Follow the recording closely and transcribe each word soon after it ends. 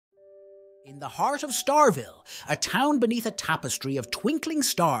In the heart of Starville, a town beneath a tapestry of twinkling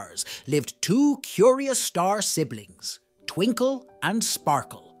stars, lived two curious star siblings, Twinkle and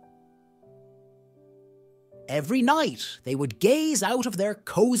Sparkle. Every night they would gaze out of their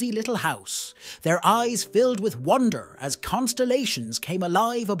cosy little house, their eyes filled with wonder as constellations came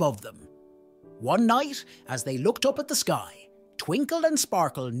alive above them. One night, as they looked up at the sky, Twinkle and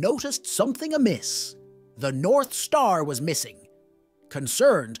Sparkle noticed something amiss. The North Star was missing.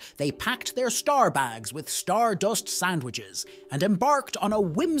 Concerned, they packed their star bags with stardust sandwiches and embarked on a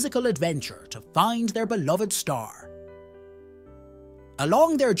whimsical adventure to find their beloved star.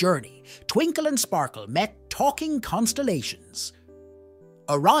 Along their journey, Twinkle and Sparkle met talking constellations.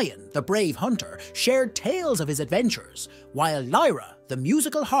 Orion, the brave hunter, shared tales of his adventures, while Lyra, the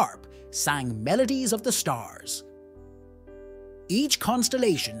musical harp, sang melodies of the stars. Each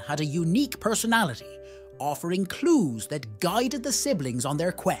constellation had a unique personality, offering clues that guided the siblings on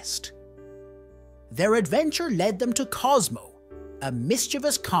their quest. Their adventure led them to Cosmo, a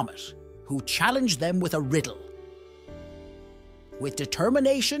mischievous comet, who challenged them with a riddle. With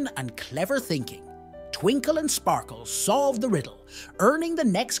determination and clever thinking, Twinkle and Sparkle solved the riddle, earning the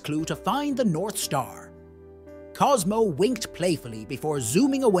next clue to find the North Star. Cosmo winked playfully before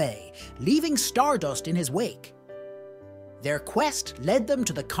zooming away, leaving stardust in his wake. Their quest led them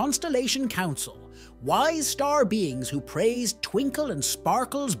to the Constellation Council, wise star beings who praised Twinkle and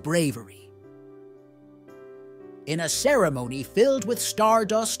Sparkle's bravery. In a ceremony filled with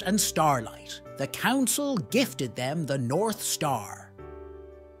stardust and starlight, the council gifted them the North Star.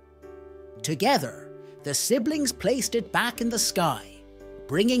 Together, the siblings placed it back in the sky,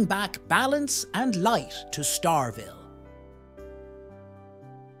 bringing back balance and light to Starville.